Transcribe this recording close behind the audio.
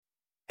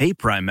Hey,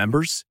 Prime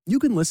members, you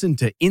can listen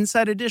to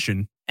Inside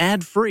Edition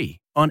ad-free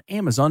on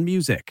Amazon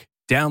Music.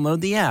 Download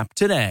the app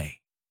today.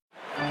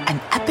 An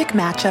epic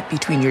matchup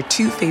between your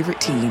two favorite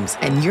teams,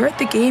 and you're at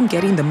the game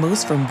getting the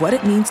most from what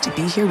it means to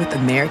be here with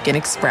American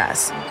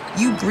Express.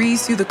 You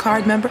breeze through the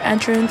card member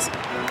entrance,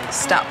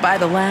 stop by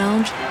the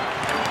lounge.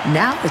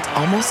 Now it's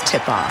almost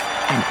tip-off,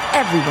 and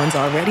everyone's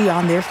already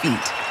on their feet.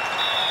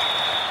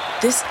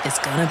 This is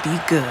gonna be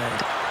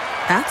good.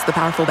 That's the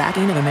powerful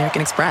backing of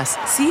American Express.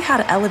 See how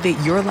to elevate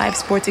your live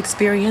sports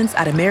experience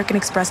at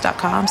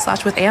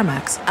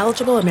americanexpress.com/withAmex.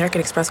 Eligible American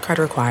Express card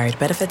required.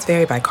 Benefits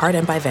vary by card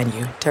and by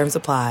venue. Terms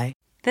apply.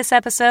 This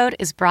episode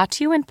is brought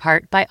to you in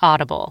part by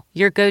Audible,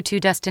 your go-to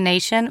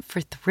destination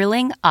for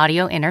thrilling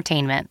audio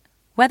entertainment.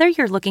 Whether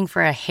you're looking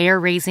for a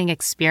hair-raising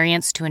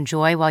experience to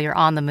enjoy while you're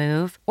on the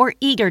move or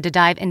eager to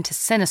dive into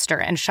sinister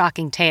and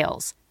shocking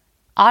tales,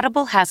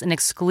 Audible has an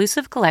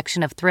exclusive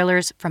collection of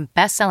thrillers from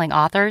best-selling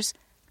authors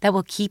that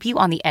will keep you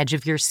on the edge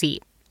of your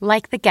seat,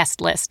 like The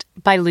Guest List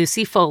by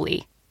Lucy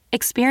Foley.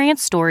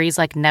 Experience stories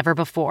like never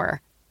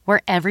before,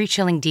 where every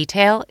chilling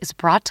detail is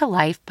brought to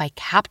life by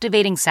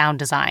captivating sound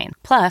design.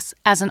 Plus,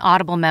 as an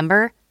Audible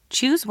member,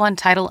 choose one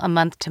title a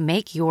month to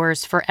make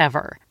yours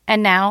forever.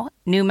 And now,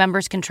 new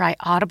members can try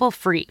Audible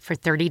free for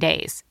 30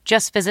 days.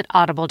 Just visit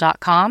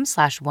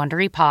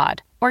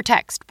audible.com/WonderyPod or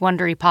text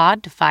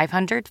WonderyPod to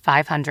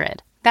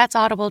 500-500. That's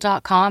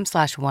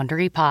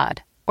audible.com/WonderyPod.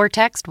 Or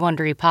text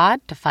WonderyPod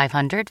to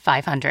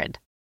 500-500.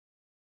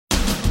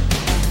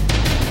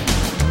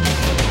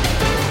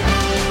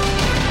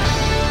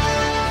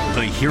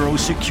 The hero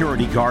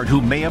security guard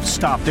who may have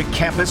stopped a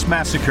campus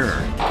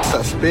massacre.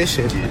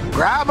 Suspicious.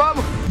 Grab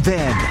him!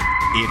 Then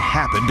it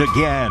happened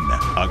again.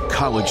 A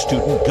college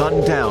student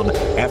gunned down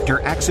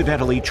after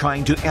accidentally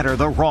trying to enter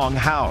the wrong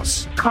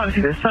house.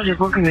 Obviously, the subject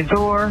working the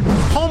door.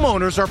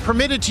 Homeowners are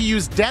permitted to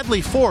use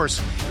deadly force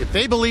if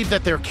they believe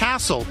that their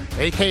castle,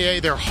 a.k.a.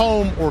 their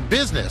home or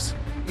business,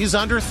 is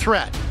under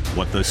threat.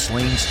 What the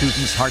slain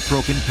student's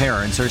heartbroken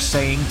parents are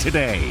saying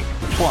today.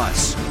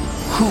 Plus,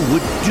 who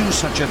would do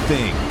such a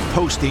thing,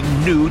 posting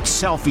nude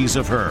selfies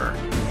of her?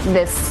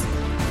 This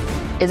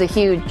is a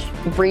huge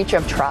breach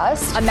of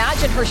trust.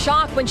 Imagine her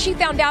shock when she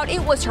found out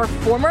it was her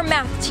former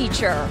math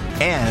teacher.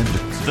 And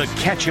the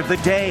catch of the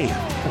day,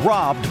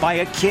 robbed by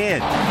a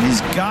kid. He's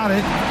got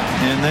it,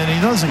 and then he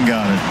doesn't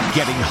got it.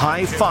 Getting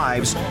high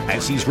fives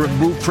as he's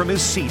removed from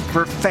his seat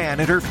for fan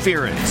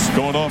interference.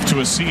 Going off to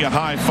a sea of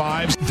high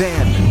fives.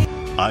 Then,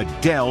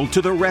 Adele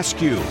to the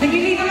rescue. Can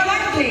you leave him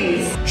alone,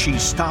 please? She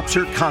stops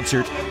her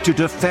concert to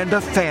defend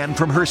a fan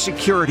from her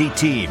security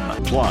team.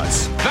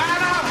 Plus,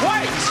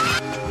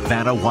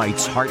 Vanna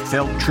White's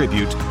heartfelt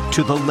tribute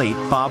to the late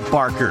Bob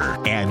Barker.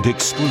 And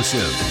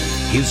exclusive,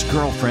 his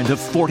girlfriend of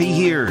 40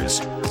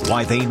 years,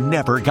 why they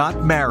never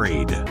got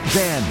married.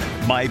 Then,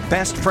 my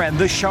best friend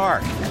the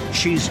shark.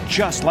 She's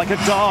just like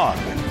a dog.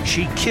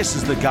 She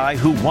kisses the guy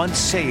who once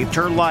saved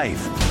her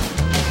life.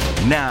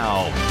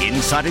 Now,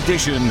 Inside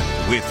Edition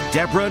with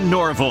Deborah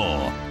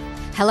Norville.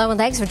 Hello and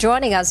thanks for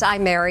joining us.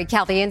 I'm Mary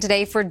Calvi, and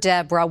today for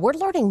Deborah, we're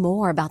learning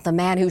more about the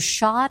man who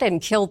shot and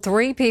killed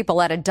 3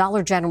 people at a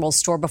Dollar General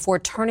store before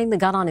turning the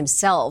gun on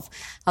himself.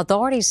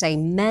 Authorities say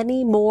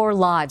many more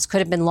lives could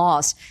have been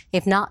lost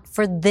if not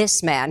for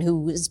this man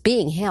who is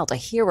being hailed a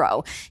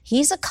hero.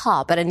 He's a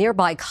cop at a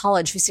nearby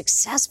college who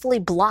successfully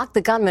blocked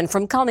the gunman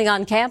from coming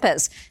on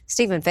campus.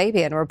 Stephen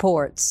Fabian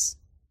reports.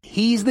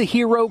 He's the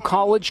hero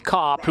college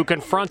cop who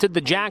confronted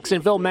the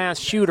Jacksonville mass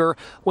shooter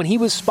when he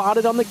was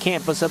spotted on the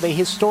campus of a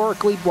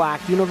historically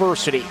black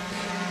university.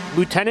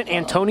 Lieutenant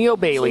Antonio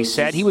Bailey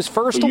said he was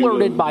first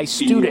alerted by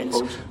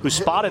students who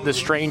spotted the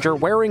stranger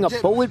wearing a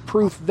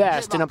bulletproof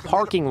vest in a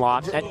parking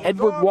lot at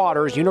Edward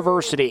Waters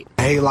University.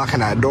 He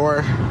locking that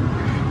door.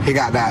 He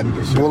got that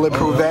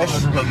bulletproof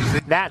vest.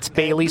 That's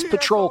Bailey's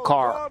patrol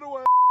car.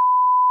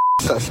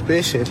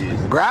 Suspicious.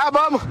 Grab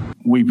him!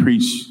 We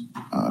preach,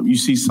 you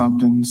see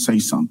something, say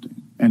something.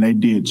 And they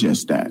did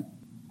just that.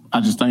 I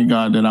just thank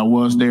God that I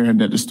was there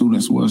and that the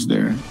students was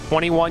there.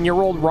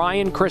 21-year-old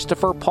Ryan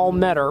Christopher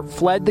Palmetter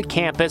fled the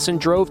campus and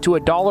drove to a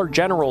Dollar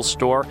General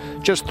store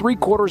just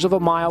 3/4 of a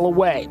mile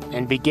away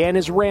and began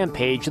his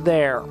rampage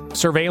there.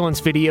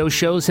 Surveillance video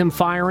shows him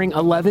firing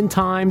 11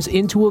 times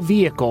into a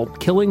vehicle,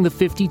 killing the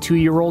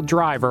 52-year-old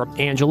driver,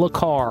 Angela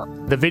Carr.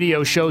 The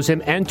video shows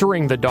him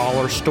entering the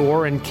dollar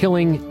store and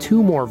killing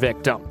 2 more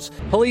victims.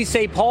 Police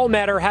say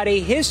Palmetter had a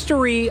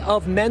history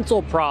of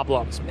mental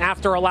problems.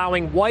 After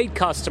allowing white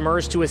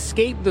customers to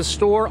escape the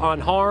store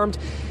unharmed,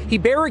 he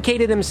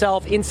barricaded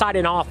himself inside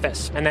an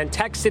office and then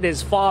texted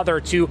his father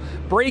to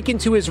break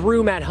into his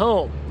room at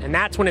home. And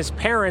that's when his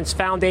parents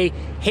found a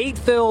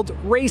hate-filled,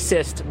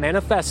 racist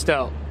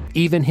manifesto.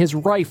 Even his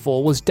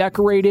rifle was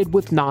decorated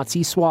with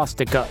Nazi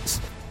swastikas.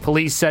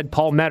 Police said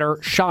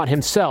Palmetter shot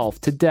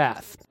himself to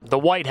death. The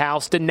White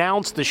House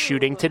denounced the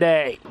shooting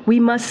today. We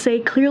must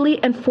say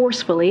clearly and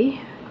forcefully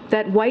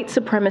that white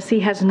supremacy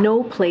has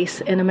no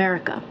place in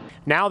America.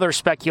 Now there's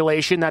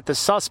speculation that the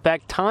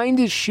suspect timed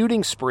his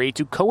shooting spree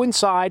to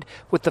coincide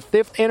with the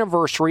 5th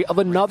anniversary of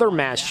another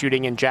mass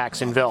shooting in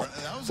Jacksonville,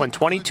 when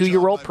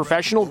 22-year-old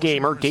professional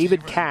gamer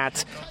David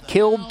Katz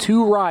killed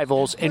 2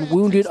 rivals and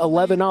wounded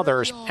 11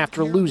 others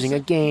after losing a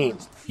game.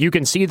 You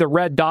can see the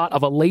red dot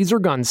of a laser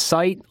gun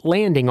sight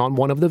landing on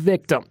one of the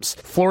victims.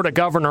 Florida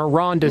Governor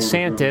Ron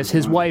DeSantis,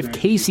 his wife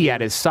Casey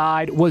at his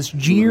side, was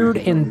jeered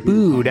and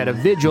booed at a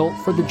vigil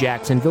for the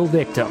Jacksonville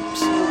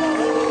victims.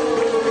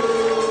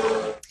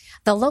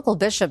 The local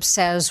bishop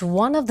says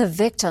one of the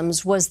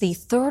victims was the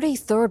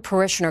 33rd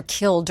parishioner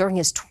killed during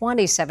his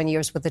 27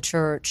 years with the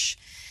church.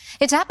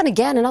 It's happened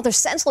again, another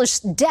senseless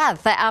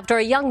death after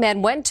a young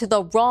man went to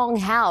the wrong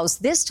house.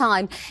 This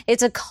time,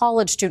 it's a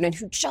college student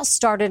who just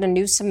started a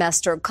new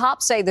semester.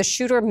 Cops say the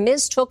shooter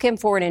mistook him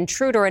for an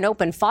intruder and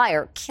opened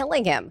fire,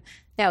 killing him.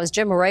 Now, as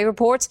Jim Murray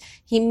reports,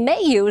 he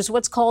may use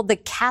what's called the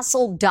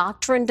Castle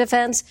Doctrine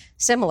defense,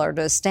 similar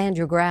to Stand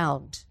Your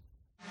Ground.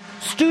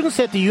 Students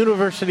at the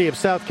University of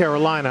South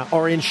Carolina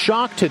are in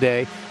shock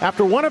today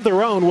after one of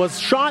their own was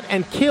shot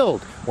and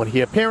killed when he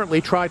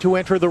apparently tried to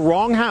enter the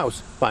wrong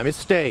house by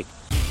mistake.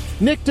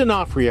 Nick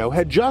D'Onofrio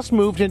had just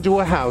moved into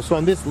a house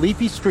on this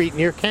leafy street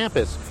near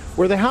campus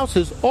where the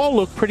houses all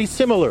look pretty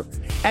similar.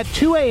 At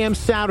 2 a.m.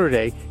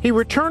 Saturday, he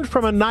returned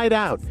from a night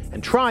out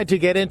and tried to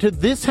get into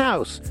this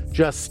house,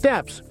 just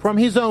steps from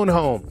his own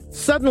home.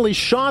 Suddenly,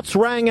 shots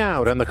rang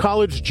out and the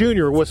college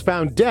junior was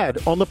found dead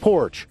on the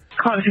porch.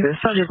 The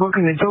subject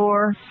working the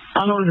door.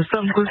 I know the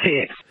subject was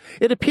hit.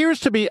 It appears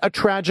to be a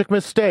tragic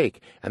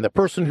mistake, and the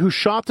person who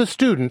shot the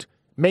student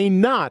may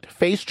not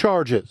face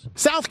charges.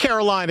 South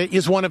Carolina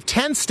is one of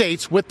 10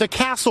 states with the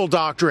Castle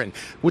Doctrine,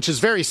 which is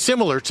very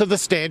similar to the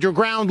Stand Your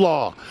Ground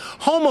law.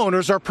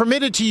 Homeowners are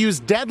permitted to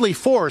use deadly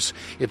force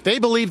if they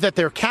believe that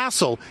their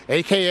castle,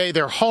 aka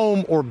their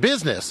home or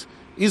business,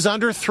 is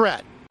under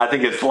threat. I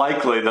think it's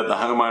likely that the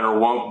homeowner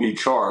won't be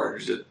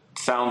charged. It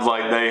sounds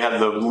like they had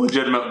the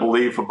legitimate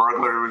belief a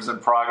burglary was in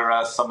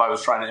progress, somebody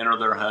was trying to enter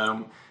their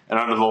home. And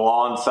under the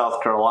law in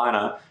South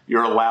Carolina,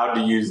 you're allowed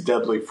to use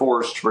deadly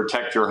force to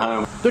protect your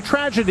home. The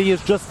tragedy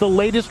is just the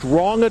latest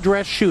wrong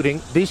address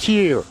shooting this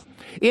year.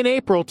 In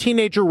April,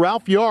 teenager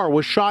Ralph Yar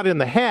was shot in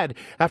the head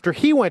after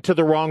he went to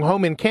the wrong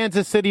home in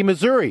Kansas City,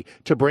 Missouri,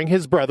 to bring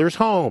his brothers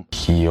home.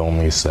 He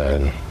only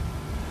said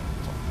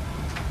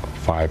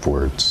 5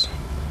 words: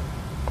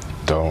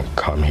 "Don't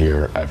come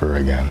here ever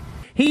again."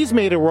 He's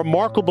made a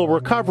remarkable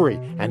recovery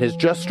and has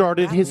just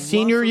started his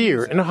senior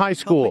year in high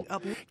school.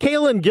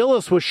 Kaylin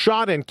Gillis was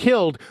shot and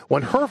killed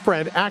when her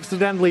friend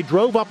accidentally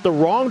drove up the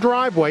wrong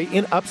driveway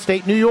in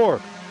upstate New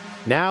York.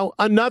 Now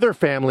another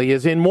family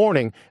is in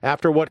mourning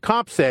after what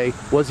cops say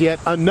was yet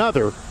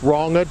another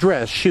wrong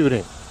address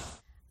shooting.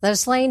 The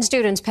slain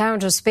student's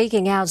parents are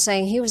speaking out,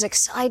 saying he was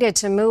excited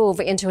to move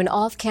into an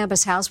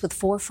off-campus house with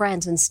 4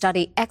 friends and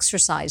study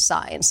exercise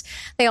science.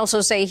 They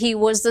also say he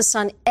was the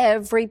son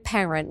every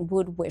parent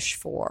would wish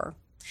for.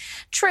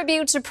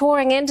 Tributes are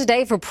pouring in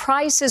today for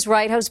Price is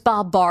Right host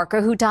Bob Barker,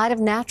 who died of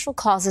natural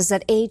causes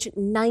at age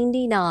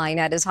 99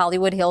 at his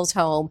Hollywood Hills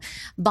home.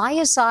 By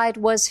his side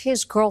was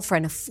his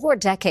girlfriend of 4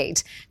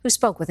 decades, who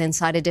spoke with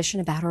Inside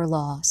Edition about her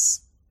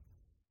loss.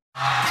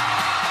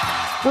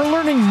 We're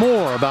learning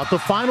more about the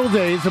final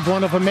days of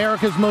one of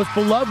America's most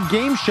beloved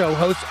game show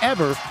hosts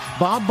ever,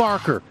 Bob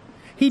Barker.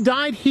 He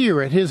died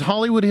here at his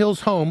Hollywood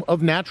Hills home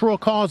of natural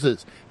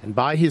causes, and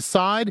by his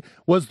side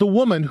was the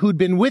woman who'd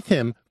been with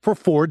him for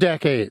 4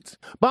 decades.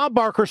 Bob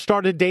Barker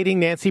started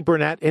dating Nancy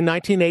Burnett in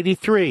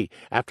 1983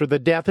 after the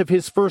death of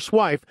his first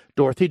wife,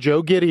 Dorothy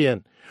Jo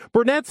Gideon.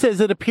 Burnett says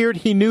it appeared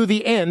he knew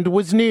the end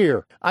was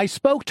near. I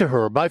spoke to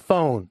her by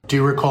phone. Do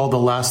you recall the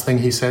last thing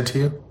he said to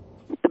you?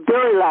 The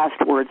very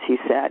last words he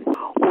said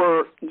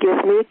were,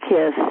 "Give me a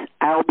kiss,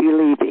 I'll be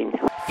leaving."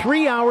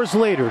 3 hours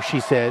later, she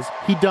says,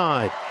 he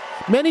died.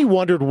 Many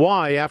wondered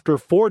why, after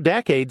 4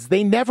 decades,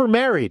 they never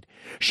married.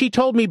 She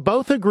told me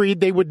both agreed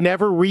they would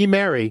never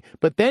remarry,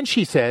 but then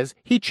she says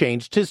he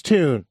changed his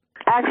tune.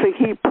 Actually,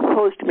 he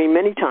proposed to me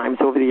many times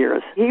over the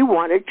years. He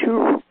wanted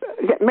to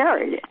get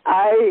married.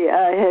 I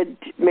had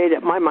made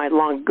up my mind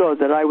long ago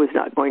that I was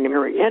not going to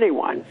marry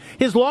anyone.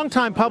 His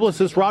longtime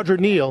publicist, Roger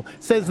Neal,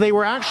 says they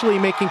were actually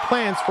making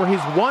plans for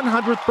his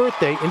 100th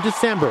birthday in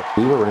December.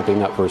 We were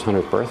ramping up for his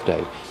 100th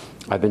birthday.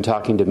 I've been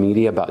talking to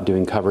media about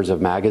doing covers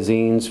of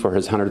magazines for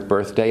his 100th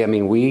birthday. I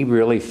mean, we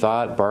really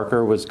thought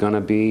Barker was going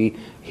to be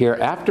here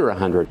after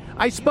 100.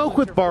 I spoke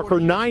with Barker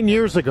 9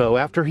 years ago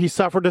after he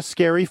suffered a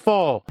scary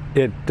fall.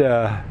 It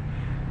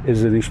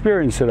is an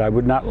experience that I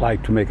would not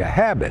like to make a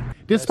habit.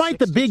 Despite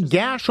the big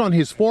gash on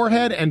his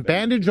forehead and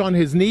bandage on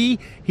his knee,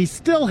 he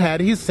still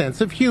had his sense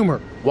of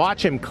humor.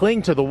 Watch him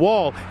cling to the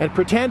wall and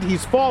pretend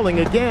he's falling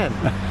again.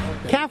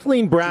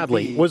 Kathleen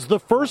Bradley was the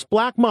first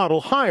black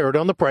model hired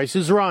on The Price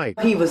is Right.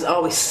 He was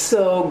always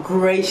so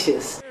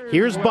gracious.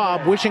 Here's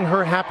Bob wishing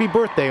her happy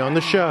birthday on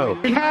the show.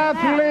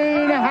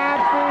 Kathleen,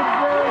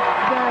 happy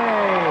birthday!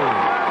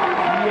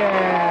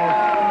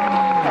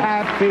 Yes,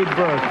 happy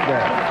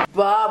birthday.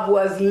 Bob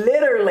was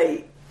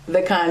literally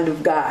the kind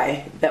of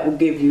guy that will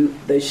give you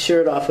the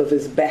shirt off of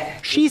his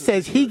back. She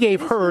says he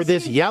gave her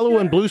this yellow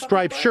and blue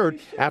striped shirt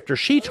after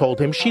she told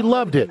him she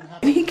loved it.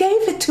 He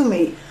gave it to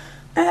me,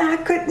 and I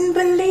couldn't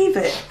believe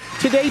it.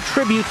 Today,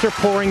 tributes are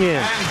pouring in.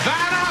 And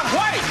Vanna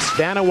White!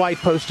 Vanna White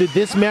posted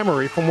this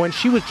memory from when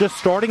she was just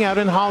starting out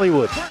in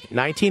Hollywood,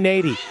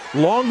 1980,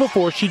 long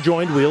before she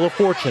joined Wheel of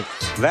Fortune.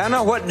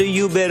 Vanna, what do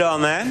you bid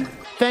on that?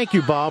 Thank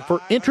you, Bob,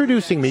 for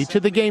introducing me to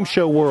the game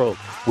show world.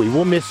 We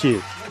will miss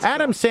you.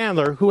 Adam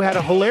Sandler, who had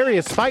a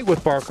hilarious fight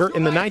with Barker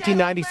in the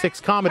 1996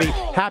 comedy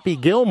Happy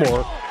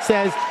Gilmore,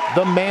 says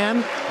the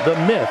man, the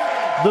myth,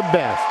 the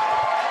best.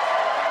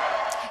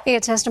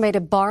 It's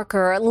estimated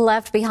Barker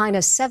left behind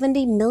a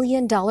 $70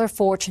 million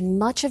fortune,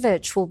 much of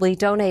which will be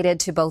donated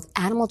to both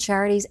animal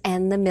charities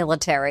and the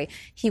military.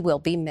 He will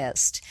be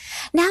missed.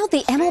 Now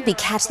the MLB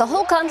catch the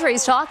whole country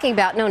is talking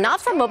about, no,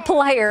 not from a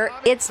player,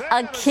 it's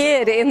a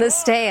kid in the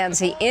stands.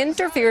 He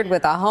interfered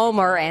with a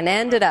homer and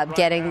ended up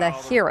getting the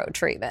hero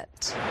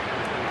treatment.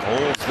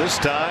 Holds this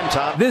time,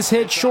 Tom. This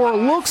hit sure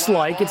looks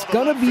like it's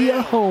gonna be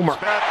a homer.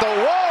 At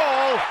the wall.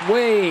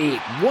 Wait,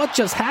 what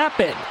just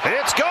happened?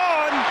 It's gone.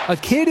 A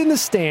kid in the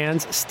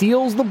stands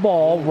steals the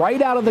ball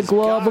right out of the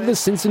glove of the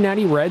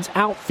Cincinnati Reds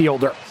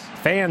outfielder.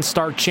 Fans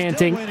start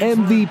chanting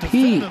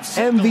MVP,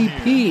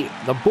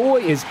 MVP. The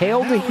boy is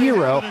hailed a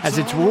hero as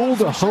it's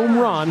ruled a home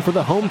run for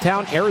the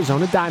hometown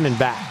Arizona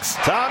Diamondbacks.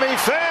 Tommy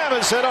Pham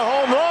has hit a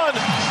home run.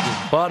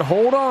 But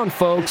hold on,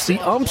 folks. The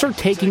umps are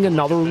taking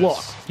another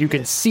look. You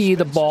can see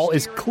the ball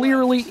is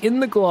clearly in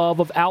the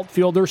glove of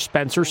outfielder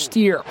Spencer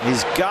Steer.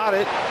 He's got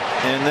it,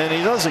 and then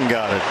he doesn't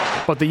got it.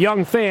 But the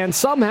young fan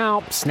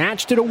somehow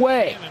snatched it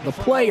away. The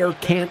player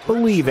can't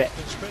believe it.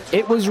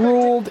 It was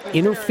ruled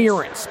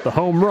interference. The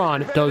home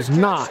run does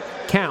not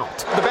count.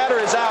 The batter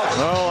is out.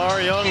 Well,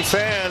 our young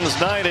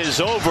fan's night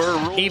is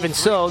over. Even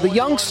so, the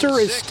youngster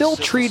is still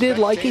treated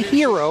like a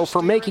hero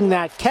for making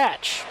that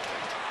catch.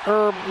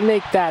 Or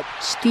make that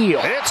steal.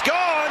 It's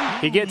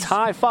gone! He gets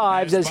high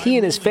fives as he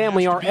and his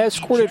family are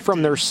escorted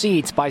from their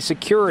seats by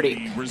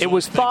security. It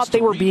was thought they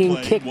were being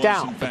kicked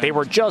out, but they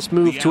were just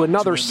moved to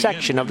another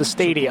section of the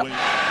stadium.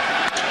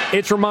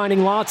 It's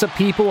reminding lots of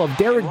people of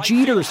Derek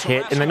Jeter's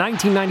hit in the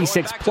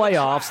 1996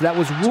 playoffs that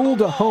was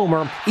ruled a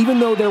homer, even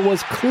though there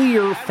was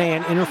clear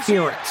fan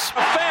interference.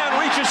 A fan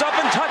reaches up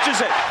and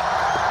touches it.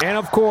 And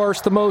of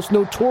course, the most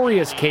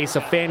notorious case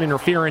of fan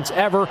interference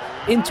ever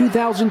in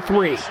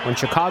 2003, when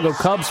Chicago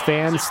Cubs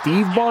fan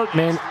Steve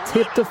Bartman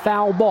tipped a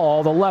foul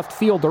ball the left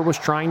fielder was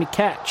trying to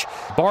catch.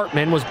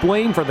 Bartman was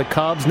blamed for the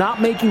Cubs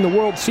not making the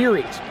World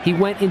Series. He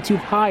went into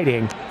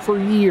hiding for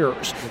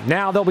years.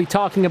 Now they'll be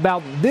talking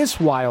about this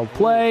wild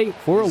play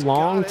for a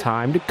long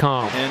time to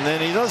come. And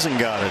then he doesn't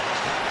got it.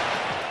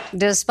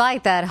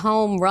 Despite that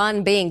home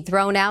run being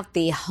thrown out,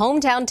 the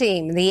hometown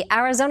team, the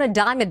Arizona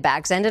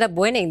Diamondbacks, ended up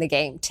winning the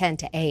game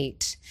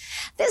 10-8.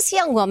 This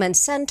young woman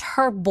sent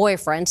her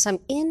boyfriend some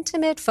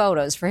intimate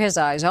photos for his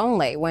eyes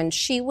only when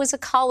she was a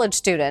college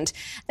student.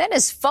 Then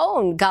his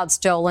phone got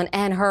stolen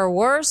and her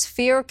worst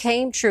fear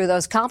came true.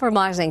 Those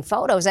compromising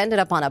photos ended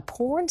up on a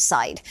porn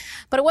site.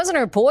 But it wasn't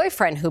her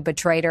boyfriend who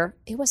betrayed her.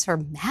 It was her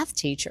math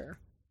teacher.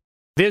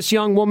 This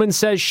young woman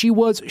says she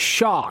was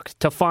shocked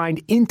to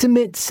find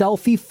intimate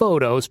selfie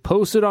photos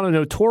posted on a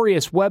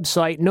notorious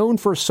website known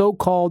for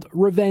so-called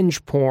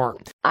revenge porn.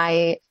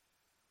 I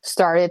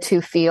started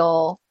to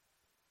feel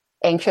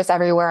anxious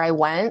everywhere I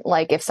went.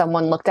 Like if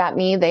someone looked at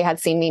me, they had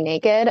seen me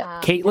naked.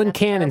 Caitlin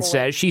Cannon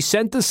says she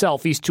sent the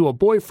selfies to a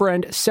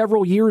boyfriend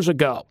several years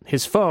ago.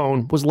 His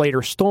phone was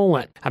later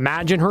stolen.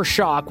 Imagine her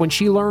shock when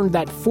she learned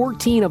that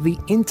 14 of the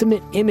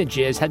intimate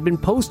images had been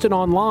posted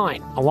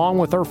online, along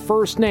with her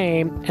first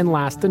name and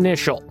last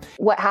initial.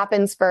 What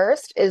happens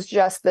first is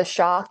just the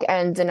shock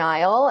and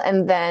denial.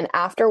 And then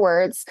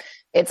afterwards,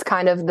 it's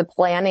kind of the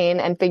planning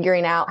and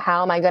figuring out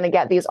how am I going to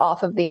get these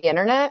off of the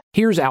internet.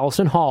 Here's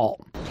Allison Hall.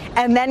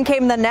 And then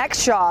came the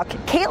next shock.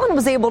 Caitlin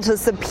was able to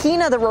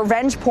subpoena the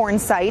revenge porn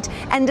site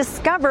and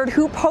discovered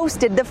who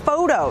posted the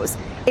photos.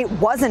 It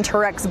wasn't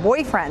her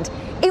ex-boyfriend.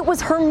 It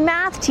was her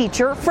math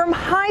teacher from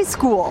high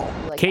school.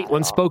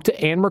 Caitlin spoke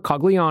to Ann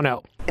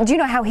Mercogliano. Do you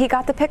know how he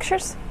got the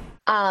pictures?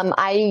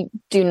 I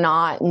do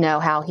not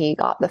know how he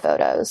got the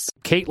photos.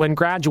 Caitlin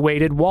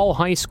graduated Wall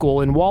High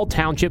School in Wall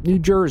Township, New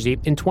Jersey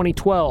in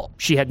 2012.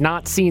 She had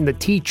not seen the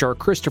teacher,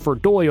 Christopher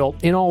Doyle,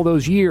 in all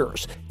those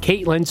years.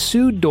 Caitlin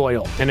sued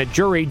Doyle, and a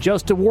jury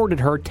just awarded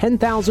her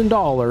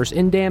 $10,000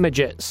 in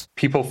damages.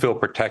 People feel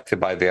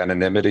protected by the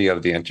anonymity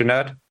of the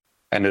internet,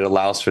 and it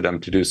allows for them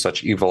to do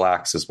such evil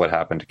acts as what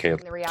happened to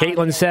Caitlin.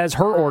 Caitlin says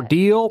her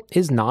ordeal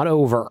is not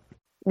over.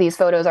 These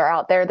photos are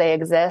out there. They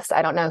exist.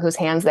 I don't know whose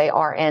hands they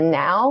are in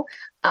now.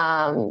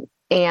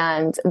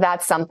 And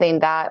that's something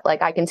that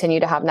I continue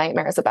to have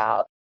nightmares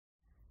about.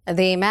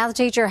 The math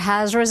teacher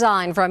has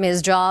resigned from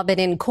his job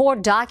and in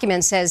court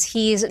documents says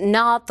he's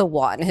not the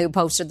one who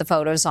posted the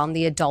photos on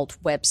the adult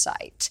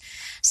website.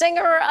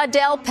 Singer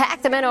Adele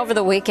packed them in over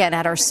the weekend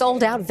at her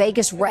sold-out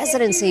Vegas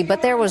residency,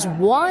 but there was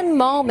one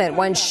moment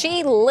when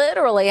she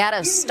literally had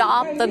to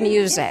stop the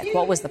music.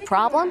 What was the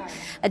problem?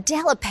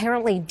 Adele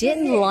apparently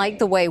didn't like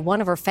the way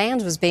one of her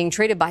fans was being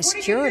treated by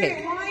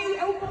security.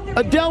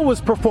 Adele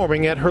was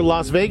performing at her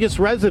Las Vegas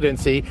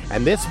residency,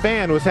 and this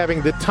fan was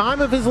having the time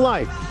of his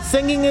life,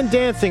 singing and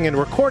dancing and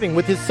recording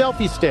with his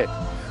selfie stick.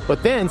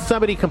 But then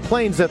somebody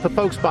complains that the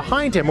folks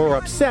behind him are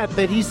upset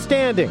that he's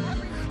standing.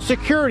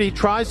 Security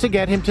tries to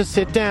get him to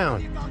sit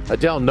down.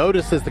 Adele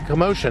notices the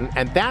commotion,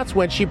 and that's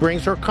when she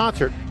brings her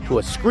concert to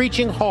a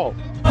screeching halt.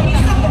 What is going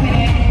on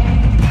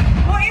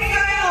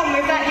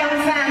with that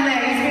young fan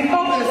there? He's been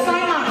bothered so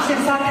much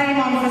since I came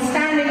on for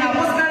standing up.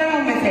 What's going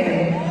on with him?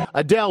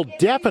 Adele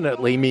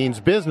definitely means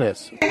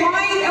business. Why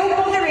are you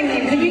all bothering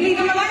him? Can you leave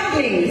him alone,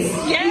 please?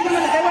 Yes. They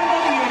won't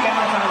bother you again,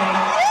 my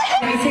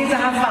darling. He seems to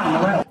have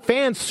fun. Well.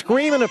 Fans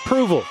scream in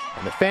approval,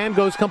 and the fan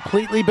goes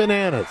completely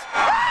bananas.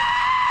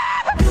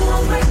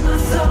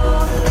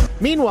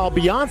 Meanwhile,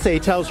 Beyonce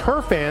tells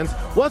her fans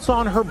what's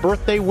on her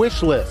birthday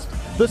wish list.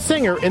 The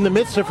singer, in the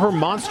midst of her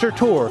monster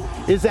tour,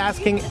 is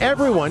asking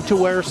everyone to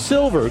wear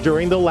silver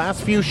during the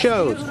last few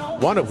shows,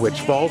 one of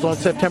which falls on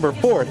September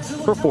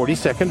 4th, her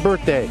 42nd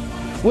birthday.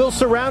 We'll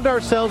surround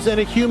ourselves in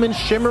a human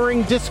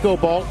shimmering disco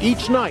ball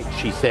each night,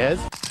 she says.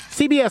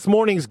 CBS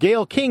Morning's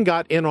Gayle King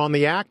got in on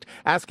the act,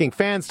 asking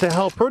fans to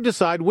help her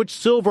decide which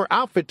silver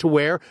outfit to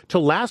wear to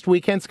last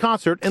weekend's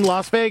concert in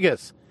Las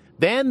Vegas.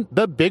 Then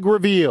the big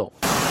reveal.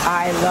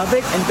 I love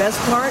it, and best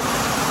part,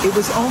 it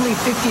was only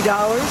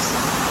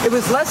 $50. It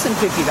was less than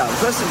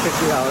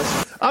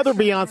 $50. Other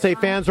Beyonce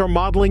fans are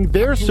modeling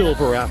their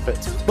silver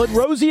outfits, but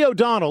Rosie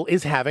O'Donnell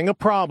is having a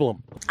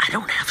problem. I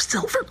don't have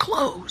silver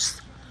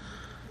clothes.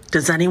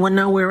 Does anyone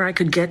know where I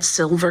could get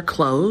silver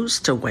clothes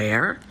to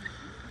wear?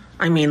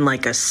 I mean,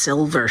 like a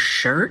silver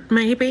shirt,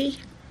 maybe?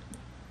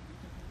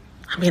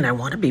 I mean, I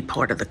want to be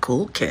part of the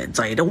cool kids.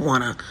 I don't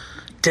want to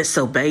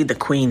disobey the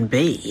queen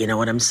bee, you know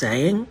what I'm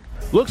saying?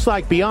 Looks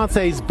like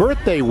Beyonce's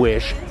birthday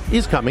wish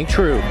is coming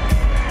true.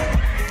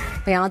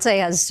 Beyonce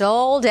has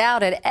sold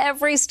out at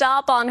every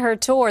stop on her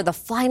tour. The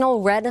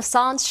final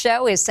Renaissance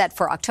show is set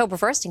for October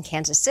 1st in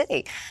Kansas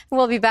City.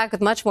 We'll be back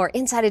with much more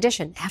Inside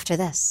Edition after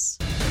this.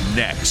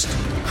 Next,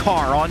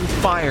 car on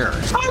fire.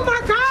 Oh my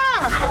God!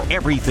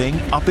 Everything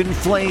up in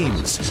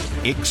flames,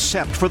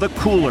 except for the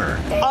cooler.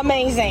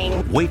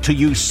 Amazing. Wait till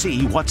you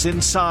see what's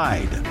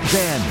inside.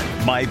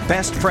 Then, my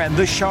best friend,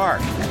 the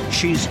shark.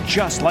 She's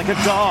just like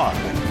a dog.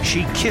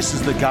 She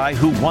kisses the guy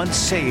who once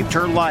saved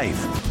her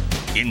life.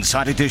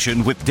 Inside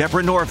Edition with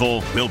Deborah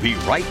Norville. We'll be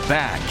right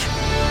back.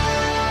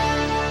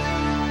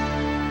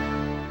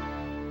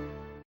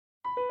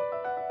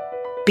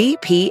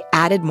 BP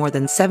added more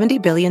than $70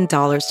 billion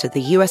to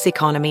the U.S.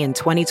 economy in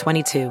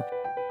 2022.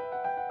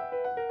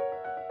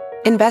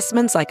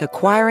 Investments like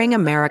acquiring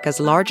America's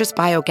largest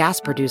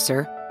biogas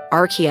producer,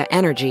 Archaea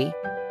Energy,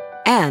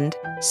 and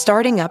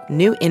starting up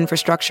new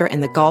infrastructure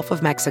in the Gulf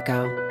of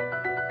Mexico.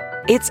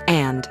 It's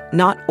and,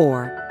 not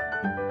or.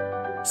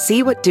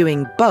 See what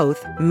doing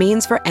both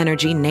means for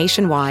energy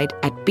nationwide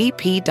at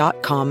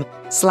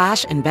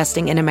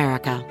bp.com/investing in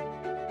America.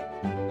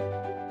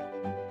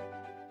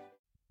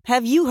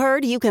 Have you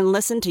heard you can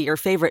listen to your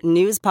favorite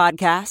news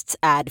podcasts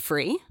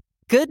ad-free?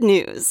 Good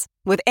news.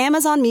 With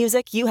Amazon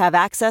Music, you have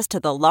access to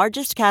the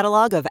largest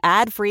catalog of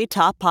ad-free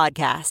top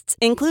podcasts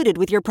included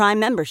with your Prime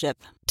membership.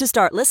 To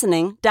start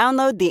listening,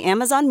 download the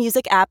Amazon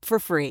Music app for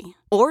free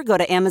or go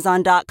to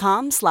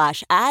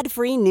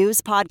amazon.com/ad-free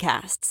news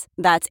podcasts.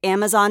 That's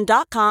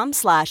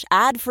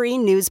amazon.com/ad-free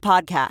news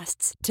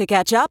podcasts to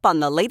catch up on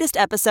the latest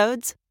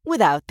episodes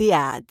without the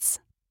ads.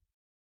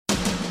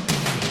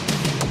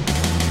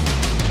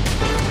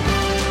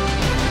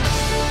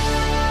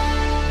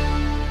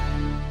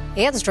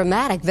 It's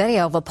dramatic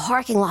video of a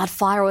parking lot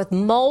fire with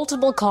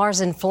multiple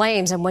cars in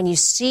flames. And when you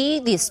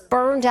see these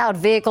burned out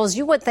vehicles,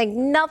 you would think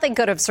nothing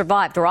could have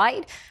survived,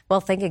 right?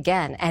 Well, think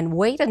again and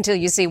wait until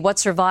you see what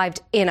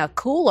survived in a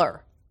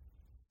cooler.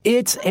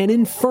 It's an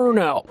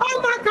inferno.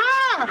 Oh my God!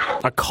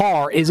 A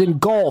car is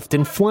engulfed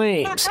in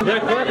flames.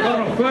 That car caught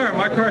on fire.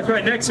 My car's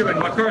right next to it.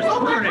 My car's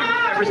burning.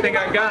 Everything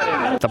I got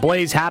in it. The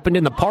blaze happened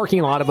in the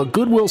parking lot of a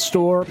Goodwill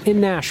store in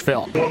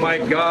Nashville. Oh my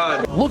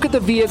God. Look at the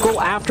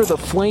vehicle after the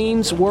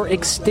flames were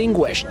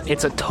extinguished.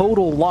 It's a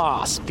total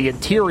loss. The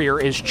interior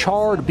is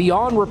charred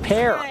beyond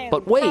repair.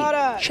 But wait,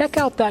 check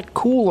out that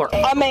cooler.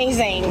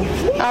 Amazing.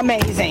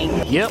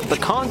 Amazing. Yep, the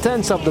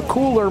contents of the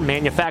cooler,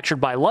 manufactured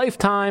by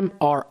Lifetime,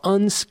 are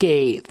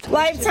unscathed.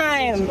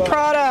 Lifetime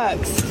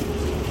products.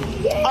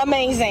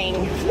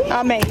 Amazing.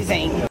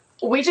 Amazing.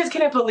 We just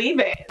couldn't believe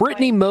it.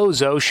 Brittany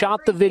Mozo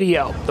shot the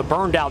video. The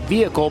burned out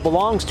vehicle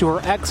belongs to her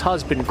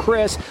ex-husband,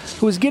 Chris,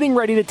 who was getting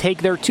ready to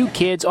take their two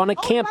kids on a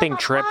camping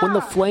trip when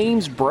the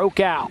flames broke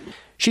out.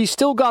 She's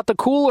still got the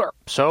cooler.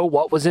 So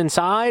what was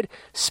inside?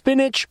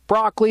 Spinach,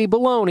 broccoli,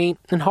 bologna,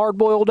 and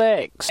hard-boiled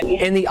eggs.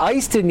 And the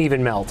ice didn't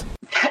even melt.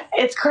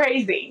 It's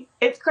crazy.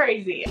 It's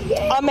crazy.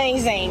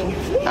 Amazing.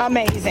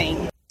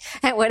 Amazing.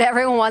 And what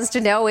everyone wants to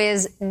know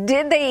is,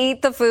 did they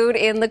eat the food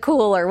in the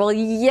cooler? Well,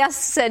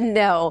 yes and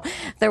no.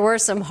 There were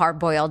some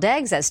hard-boiled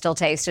eggs that still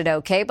tasted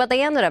okay, but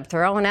they ended up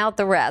throwing out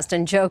the rest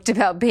and joked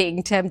about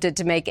being tempted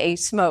to make a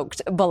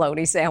smoked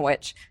bologna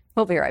sandwich.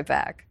 We'll be right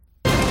back.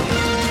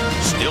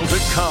 Still to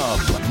come,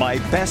 my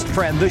best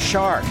friend, the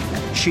shark.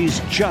 She's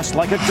just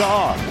like a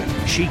dog.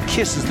 She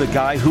kisses the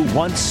guy who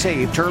once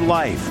saved her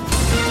life.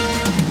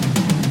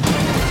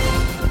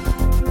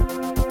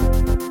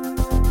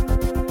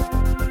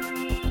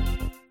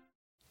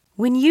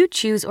 When you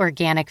choose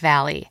Organic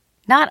Valley,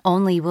 not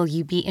only will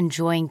you be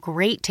enjoying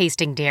great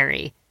tasting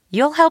dairy,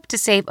 you'll help to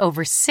save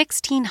over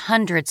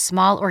 1,600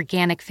 small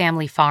organic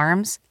family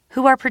farms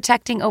who are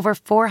protecting over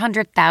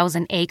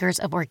 400,000 acres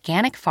of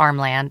organic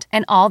farmland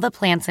and all the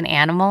plants and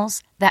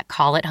animals that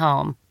call it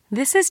home.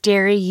 This is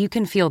dairy you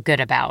can feel good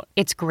about.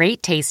 It's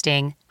great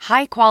tasting,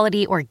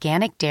 high-quality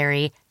organic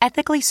dairy,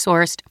 ethically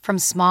sourced from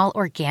small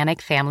organic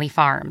family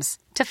farms.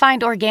 To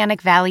find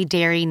Organic Valley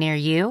Dairy near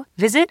you,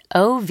 visit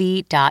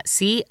ov.coop.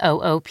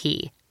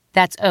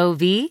 That's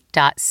ov.coop.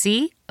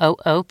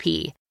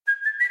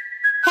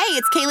 Hey,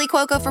 it's Kaylee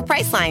Cuoco for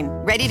Priceline.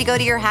 Ready to go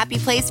to your happy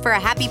place for a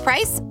happy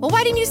price? Well,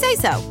 why didn't you say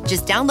so?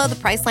 Just download the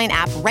Priceline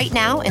app right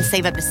now and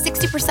save up to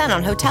 60%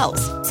 on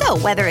hotels. So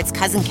whether it's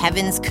Cousin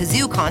Kevin's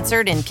Kazoo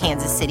Concert in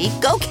Kansas City,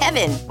 go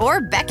Kevin, or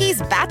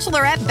Becky's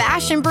Bachelorette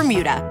Bash in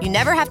Bermuda, you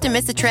never have to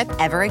miss a trip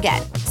ever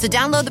again. So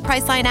download the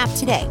Priceline app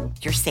today.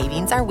 Your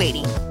savings are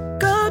waiting.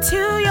 Go to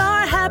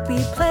your happy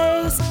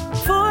place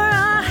for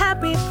a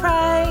happy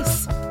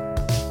price.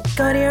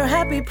 Go to your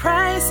happy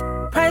price,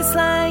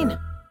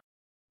 Priceline.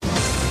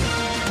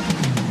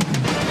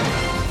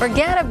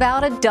 Forget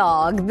about a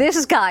dog.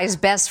 This guy's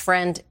best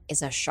friend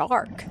is a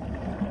shark.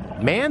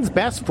 Man's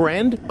best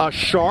friend? A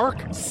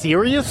shark?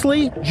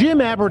 Seriously? Jim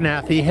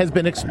Abernathy has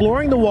been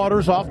exploring the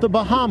waters off the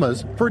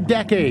Bahamas for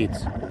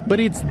decades.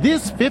 But it's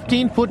this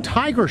 15-foot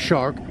tiger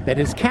shark that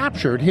has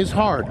captured his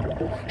heart.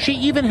 She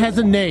even has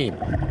a name,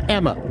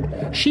 Emma.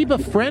 She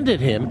befriended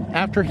him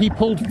after he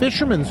pulled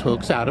fisherman's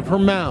hooks out of her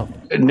mouth.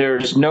 And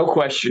there's no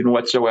question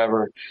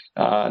whatsoever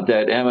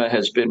that Emma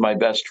has been my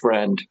best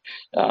friend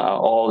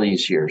all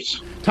these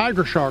years.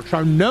 Tiger sharks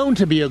are known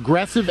to be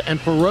aggressive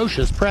and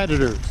ferocious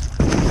predators.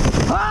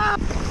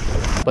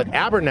 But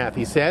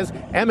Abernathy says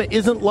Emma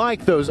isn't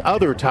like those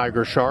other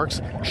tiger sharks.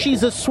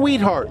 She's a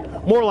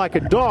sweetheart, more like a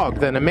dog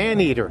than a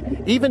man-eater,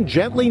 even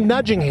gently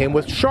nudging him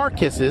with shark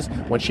kisses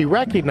when she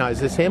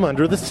recognizes him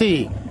under the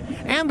sea.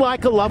 And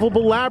like a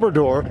lovable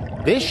Labrador,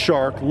 this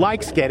shark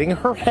likes getting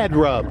her head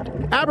rubbed.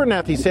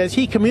 Abernathy says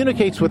he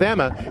communicates with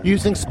Emma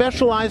using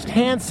specialized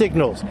hand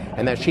signals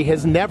and that she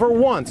has never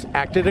once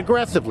acted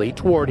aggressively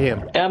toward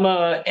him.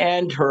 Emma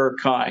and her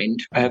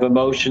kind have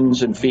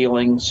emotions and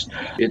feelings.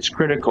 It's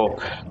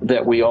critical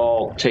that we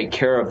all take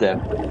care of them.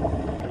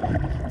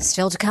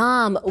 Still to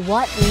come,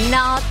 what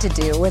not to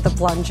do with a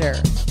plunger.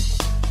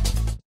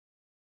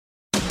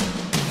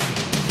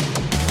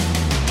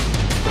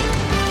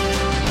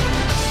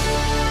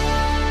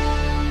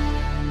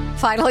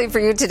 Finally for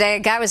you today, a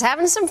guy was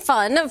having some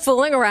fun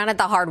fooling around at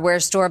the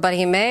hardware store, but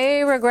he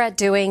may regret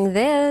doing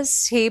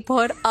this. He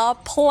put a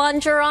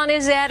plunger on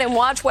his head and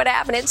watch what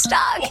happened. It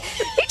stuck.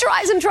 He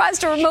tries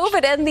to remove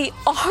it and the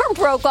arm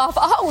broke off.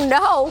 Oh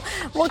no,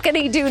 what can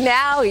he do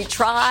now? He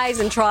tries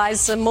and tries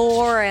some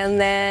more and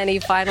then he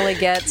finally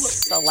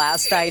gets the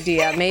last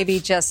idea. Maybe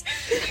just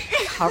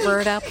cover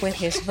it up with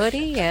his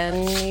hoodie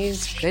and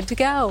he's good to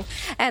go.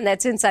 And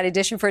that's Inside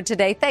Edition for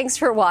today. Thanks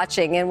for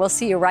watching and we'll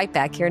see you right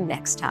back here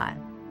next time.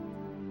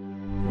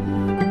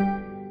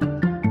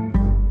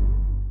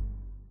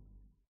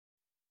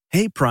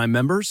 Hey, Prime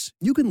members,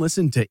 you can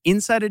listen to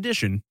Inside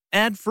Edition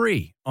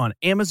ad-free on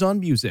Amazon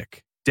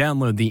Music.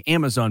 Download the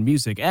Amazon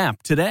Music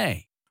app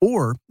today.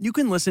 Or you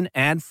can listen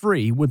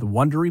ad-free with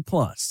Wondery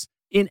Plus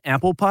in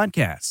Apple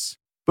Podcasts.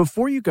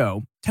 Before you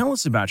go, tell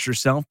us about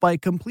yourself by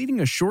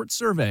completing a short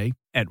survey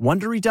at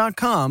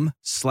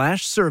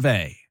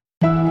Wondery.com/survey.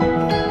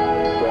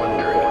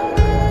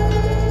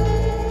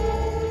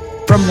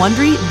 From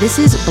Wondery, this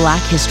is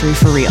Black History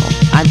for Real.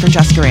 I'm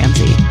Francesca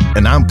Ramsey.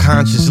 And I'm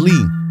Conscious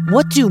Lee.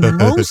 What do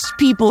most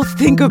people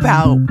think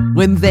about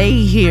when they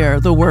hear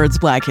the words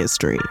Black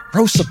History?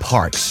 Rosa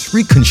Parks,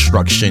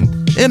 Reconstruction,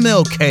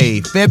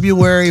 MLK,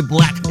 February,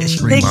 Black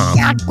History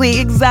Month.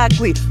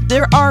 Exactly.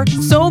 There are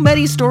so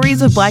many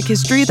stories of Black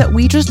history that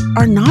we just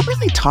are not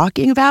really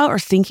talking about or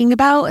thinking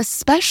about,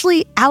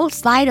 especially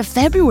outside of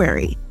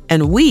February.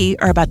 And we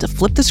are about to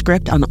flip the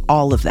script on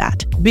all of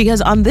that.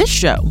 Because on this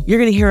show, you're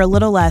going to hear a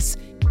little less,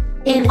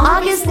 in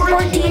August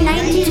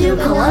 1492,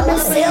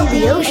 Columbus sailed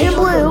the ocean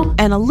blue.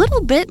 And a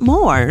little bit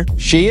more.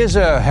 She is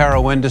a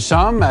heroine to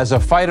some. As a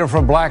fighter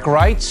for black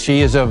rights,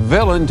 she is a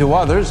villain to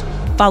others.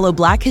 Follow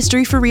Black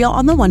History for Real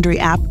on the Wondery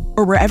app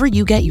or wherever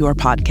you get your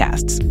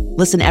podcasts.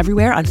 Listen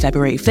everywhere on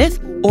February 5th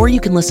Or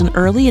you can listen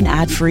early and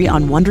ad-free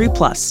on Wondery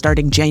Plus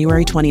starting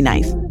January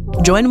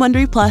 29th. Join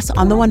Wondery Plus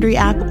on the Wondery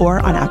app or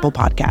on Apple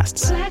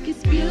Podcasts.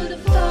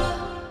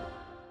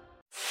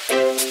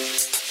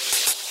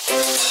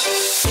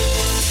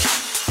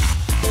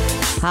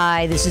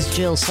 Hi, this is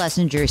Jill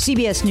Schlesinger,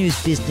 CBS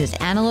News business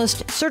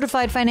analyst,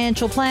 certified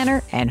financial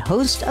planner, and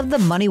host of the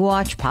Money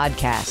Watch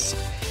podcast.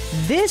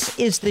 This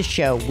is the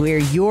show where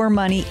your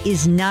money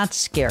is not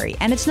scary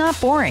and it's not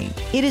boring.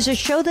 It is a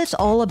show that's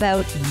all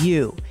about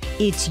you.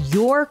 It's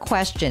your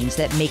questions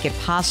that make it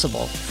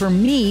possible for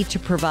me to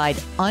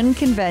provide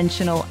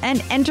unconventional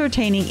and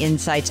entertaining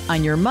insights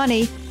on your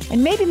money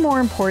and maybe more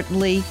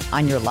importantly,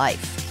 on your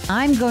life.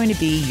 I'm going to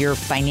be your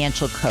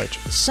financial coach,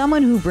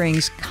 someone who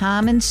brings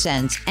common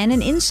sense and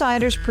an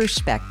insider's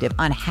perspective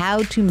on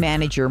how to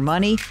manage your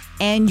money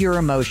and your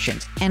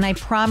emotions. And I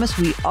promise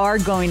we are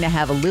going to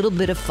have a little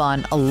bit of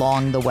fun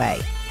along the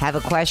way. Have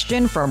a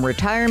question from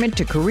retirement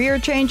to career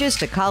changes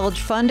to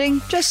college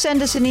funding? Just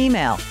send us an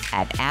email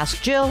at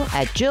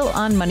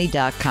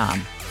askjill@jillonmoney.com.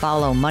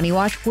 Follow Money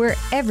Watch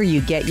wherever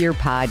you get your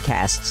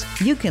podcasts.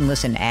 You can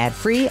listen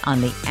ad-free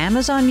on the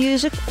Amazon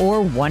Music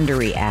or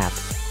Wondery app.